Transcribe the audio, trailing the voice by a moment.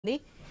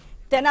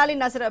తెనాలి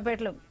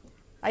నసరాపేటలో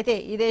అయితే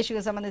ఇదే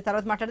ఇష్యూకి సంబంధించి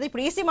తర్వాత మాట్లాడదాం.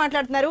 ఇప్పుడు ఈసీ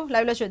మాట్లాడుతున్నారు,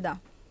 లైవ్ లో చూద్దాం.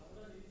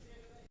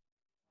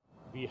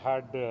 We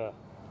had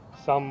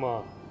some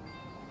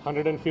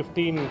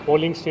 115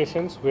 polling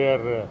stations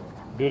where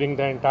during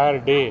the entire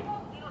day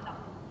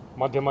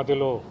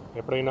మధ్యలో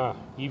ఎప్పుడైనా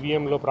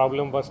ఈవీఎంలో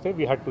ప్రాబ్లం వస్తే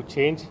we had to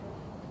change.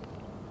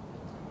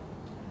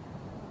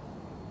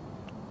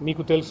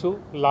 మీకు తెలుసు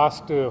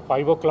లాస్ట్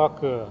 5 o'clock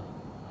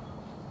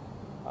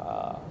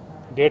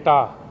డేటా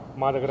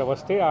మా దగ్గర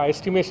వస్తే ఆ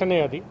ఎస్టిమేషనే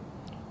అది.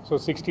 సో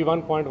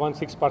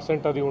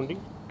 61.16% అది ఉండి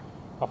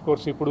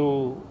అఫ్కోర్స్ ఇప్పుడు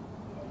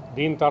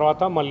దీని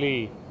తర్వాత మళ్ళీ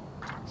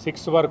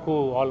 6 వరకు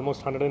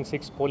ఆల్మోస్ట్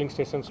 106 పోలింగ్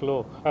స్టేషన్స్లో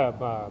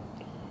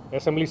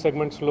అసెంబ్లీ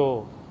సెగ్మెంట్స్లో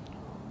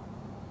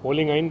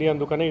పోలింగ్ అయింది.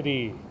 అందుకనే ఇది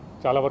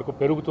చాలా వరకు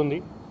పెరుగుతుంది.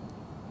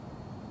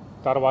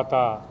 తర్వాత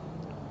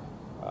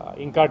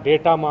ఇంకా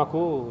డేటా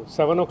మాకు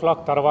 7 o'clock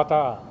తర్వాత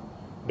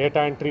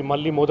డేటా ఎంట్రీ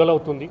మళ్ళీ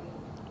మొదలవుతుంది.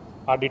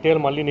 ఆ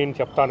డీటెయిల్ మళ్ళీ నేను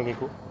చెప్తాను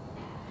మీకు.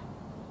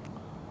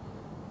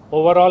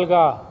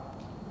 ఓవరాల్గా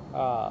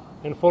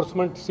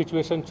ఎన్ఫోర్స్మెంట్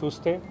సిచ్యువేషన్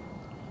చూస్తే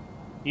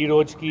ఈ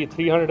రోజుకి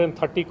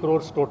 330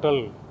 crores టోటల్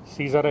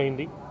సీజర్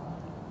అయింది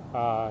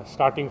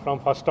starting from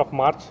 1st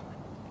March.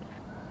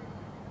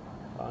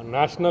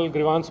 National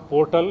grievance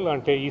portal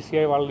అంటే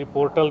ఈసీఐ వాళ్ళ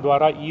పోర్టల్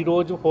ద్వారా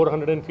ఈరోజు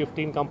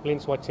 415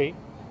 కంప్లైంట్స్ వచ్చాయి.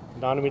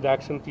 దాని మీద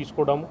యాక్షన్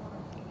తీసుకోవడము.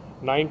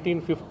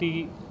 1950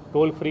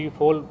 టోల్ ఫ్రీ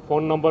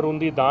ఫోన్ నంబర్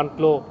ఉంది,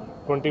 దాంట్లో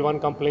 21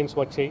 కంప్లైంట్స్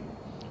వచ్చాయి.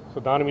 సో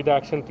దాని మీద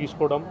యాక్షన్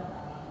తీసుకోవడం.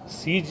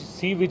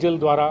 సి విజిల్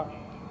ద్వారా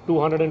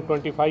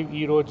 225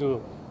 ఈరోజు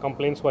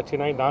కంప్లైంట్స్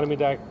వచ్చినాయి, దాని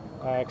మీద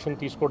యాక్షన్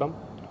తీసుకోవడం.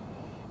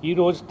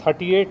 ఈరోజు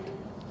 38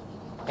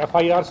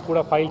 ఎఫ్ఐఆర్స్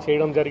కూడా ఫైల్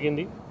చేయడం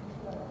జరిగింది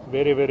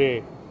వేరే వేరే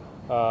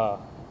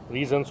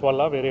రీజన్స్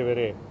వల్ల, వేరే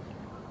వేరే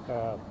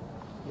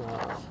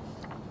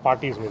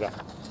పార్టీస్ మీద.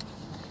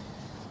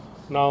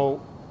 Now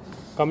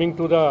coming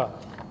to the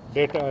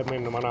data,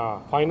 మన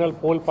ఫైనల్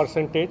పోల్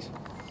పర్సంటేజ్.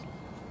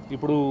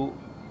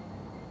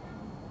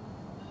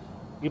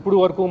 ఇప్పుడు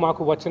వరకు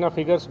మాకు వచ్చిన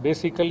figures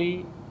basically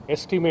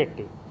estimate,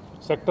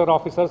 sector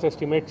officers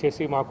estimate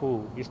చేసి మాకు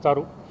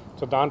ఇస్తారు.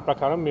 సో దాని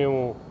ప్రకారం మేము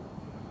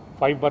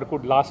 5 వరకు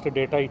లాస్ట్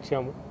డేటా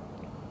ఇచ్చాము.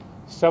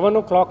 7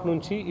 o'clock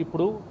నుంచి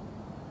ఇప్పుడు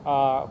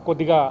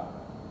కొద్దిగా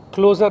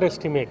క్లోజర్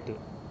ఎస్టిమేట్.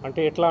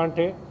 అంటే ఎట్లా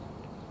అంటే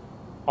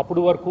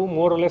అప్పుడు వరకు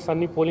మోర్ లెస్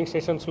అన్ని పోలింగ్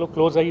స్టేషన్స్లో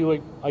క్లోజ్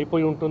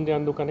అయిపోయి ఉంటుంది.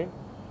 అందుకనే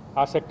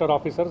ఆ సెక్టర్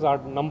ఆఫీసర్స్ ఆ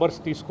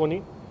నంబర్స్ తీసుకొని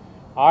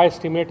ఆ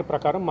ఎస్టిమేట్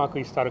ప్రకారం మాకు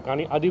ఇస్తారు.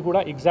 కానీ అది కూడా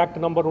ఎగ్జాక్ట్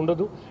నంబర్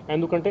ఉండదు,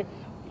 ఎందుకంటే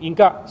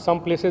ఇంకా some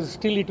places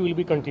still it will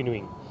be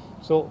continuing.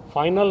 So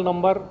final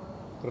number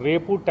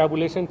రేపు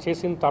ట్యాబులేషన్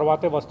చేసిన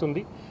తర్వాతే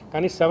వస్తుంది.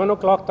 కానీ 7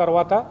 o'clock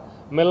తర్వాత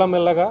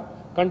మెల్లమెల్లగా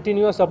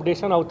కంటిన్యూస్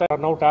అప్డేషన్ అవుతాయి.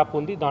 టర్న్అవుట్ యాప్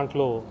ఉంది,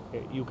 దాంట్లో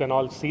you can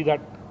all see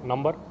that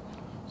number.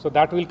 So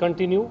that will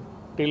continue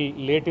till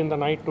late in the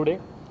night today.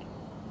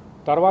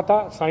 తర్వాత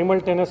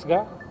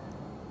సైమల్టేనియస్గా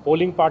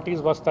పోలింగ్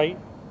పార్టీస్ వస్తాయి.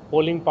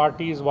 పోలింగ్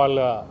పార్టీస్ వాళ్ళ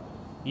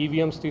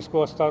ఈవీఎంస్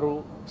తీసుకువస్తారు,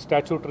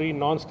 స్టాచ్యూటరీ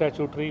నాన్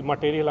స్టాచ్యూటరీ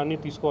మటీరియల్ అన్నీ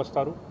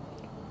తీసుకువస్తారు.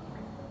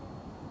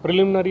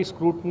 ప్రిలిమినరీ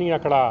స్క్రూట్నీ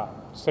అక్కడ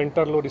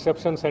సెంటర్లో,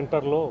 రిసెప్షన్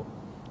సెంటర్లో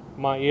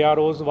మా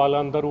ఏఆర్ఓస్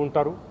వాళ్ళందరూ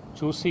ఉంటారు.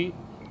 చూసి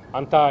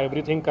అంతా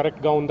ఎవ్రీథింగ్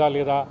కరెక్ట్గా ఉందా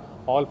లేదా,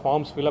 ఆల్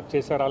ఫామ్స్ ఫిలప్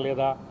చేశారా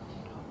లేదా,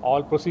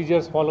 ఆల్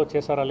ప్రొసీజర్స్ ఫాలో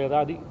చేశారా లేదా,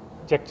 అది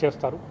చెక్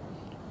చేస్తారు.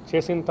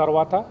 చేసిన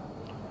తర్వాత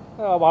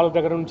వాళ్ళ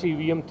దగ్గర నుంచి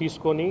ఈవీఎం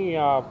తీసుకొని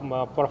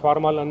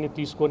ఫార్మాలన్నీ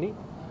తీసుకొని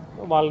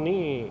వాళ్ళని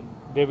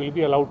they will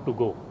be allowed to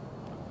go.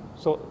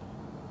 So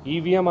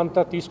EVM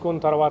అంతా తీసుకున్న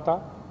తర్వాత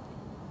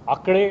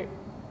అక్కడే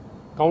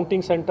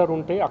కౌంటింగ్ సెంటర్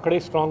ఉంటే, అక్కడే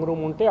స్ట్రాంగ్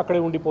రూమ్ ఉంటే అక్కడే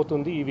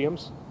ఉండిపోతుంది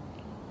ఈవీఎంస్.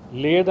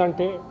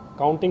 లేదంటే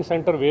కౌంటింగ్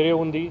సెంటర్ వేరే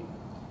ఉంది,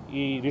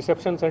 ఈ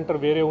రిసెప్షన్ సెంటర్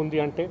వేరే ఉంది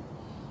అంటే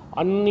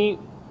అన్ని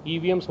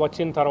ఈవీఎంస్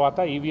వచ్చిన తర్వాత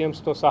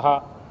ఈవీఎంస్తో సహా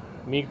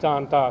మిగతా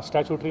అంతా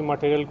స్టాచ్యూటరీ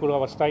మటీరియల్ కూడా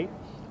వస్తాయి.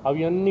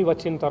 అవి అన్నీ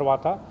వచ్చిన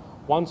తర్వాత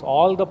once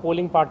all the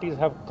polling parties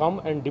have come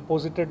and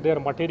deposited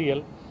there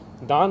material,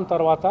 దాని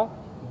తర్వాత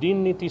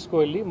దీన్ని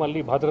తీసుకువెళ్ళి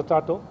మళ్ళీ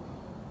భద్రతతో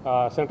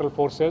సెంట్రల్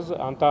ఫోర్సెస్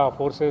అంతా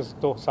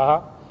ఫోర్సెస్తో సహా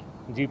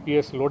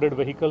జీపీఎస్ లోడెడ్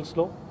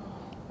వెహికల్స్లో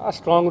ఆ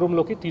స్ట్రాంగ్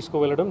రూమ్లోకి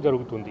తీసుకువెళ్ళడం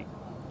జరుగుతుంది.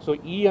 సో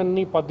ఈ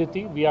అన్ని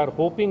పద్ధతి we are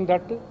hoping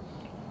that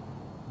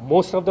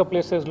most of the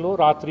ప్లేసెస్లో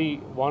రాత్రి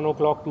 1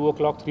 o'clock, 2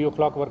 o'clock, 3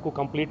 o'clock వరకు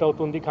కంప్లీట్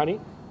అవుతుంది. కానీ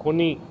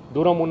కొన్ని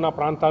దూరం ఉన్న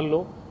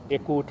ప్రాంతాల్లో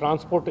ఎక్కువ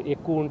ట్రాన్స్పోర్ట్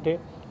ఎక్కువ ఉంటే,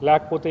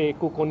 లేకపోతే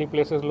ఎక్కువ కొన్ని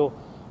ప్లేసెస్లో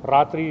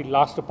రాత్రి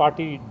లాస్ట్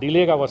పార్టీ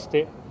డిలేగా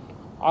వస్తే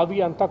అవి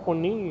అంతా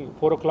కొన్ని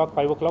 4 o'clock,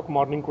 5 o'clock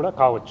మార్నింగ్ కూడా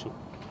కావచ్చు.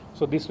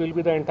 So this will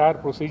be the entire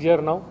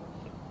procedure now.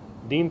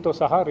 దీంతో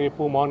సహా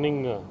రేపు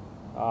morning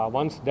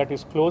once that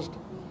is closed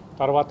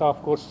తర్వాత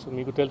ఆఫ్ కోర్స్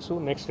మీకు తెలుసు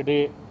నెక్స్ట్ డే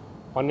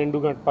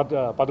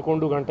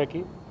 11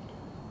 గంటకి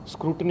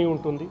స్క్రూటినీ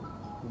ఉంటుంది.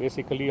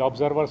 బేసికలీ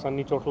అబ్జర్వర్స్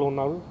అన్ని చోట్ల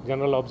ఉన్నారు,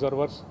 జనరల్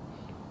అబ్జర్వర్స్.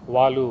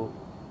 వాళ్ళు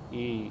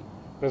ఈ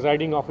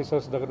ప్రిజైడింగ్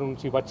ఆఫీసర్స్ దగ్గర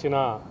నుంచి వచ్చిన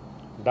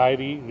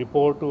డైరీ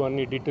రిపోర్టు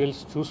అన్ని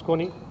డీటెయిల్స్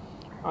చూసుకొని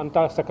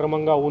అంతా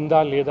సక్రమంగా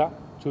ఉందా లేదా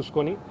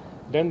చూసుకొని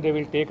then they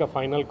will take a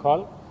final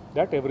call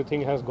that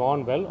everything has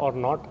gone well or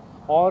not,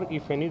 or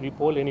if any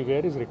repoll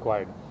anywhere is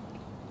required.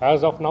 As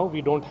of now,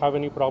 we don't have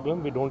any problem.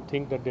 We don't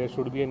think that there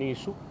should be any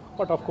issue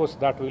But of course,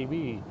 that will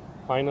be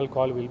final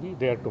call will be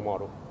there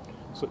tomorrow.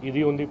 So,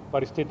 idi undi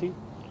paristiti.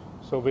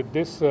 So, with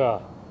this,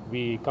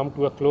 we come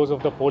to a close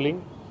of the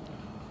polling.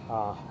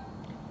 Uh,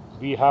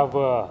 we have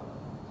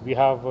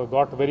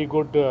got very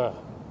good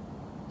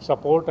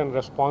support and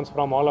response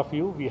from all of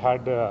you. We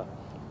had a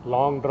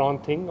long drawn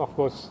thing. Of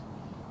course,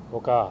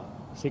 oka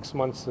 6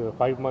 months,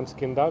 5 months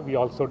kinda, we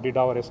also did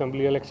our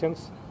assembly elections,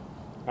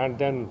 and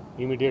then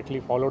immediately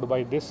followed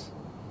by this.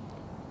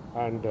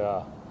 And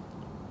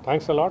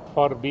thanks a lot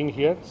for being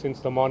here since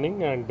the morning,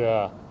 and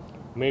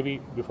maybe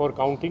before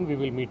counting we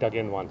will meet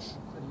again once.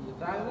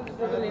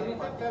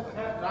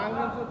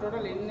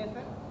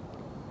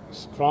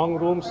 Strong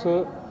rooms,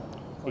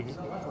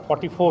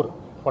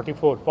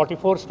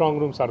 44 strong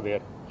rooms are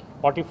there.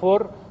 44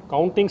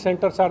 counting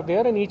centers are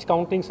there, and each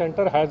counting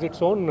center has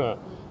its own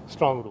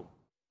strong room.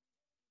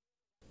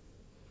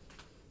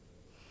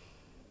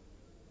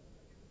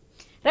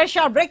 Right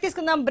short break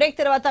తీసుకుందాం. Break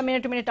తర్వాత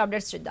minute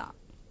updates చూద్దాం.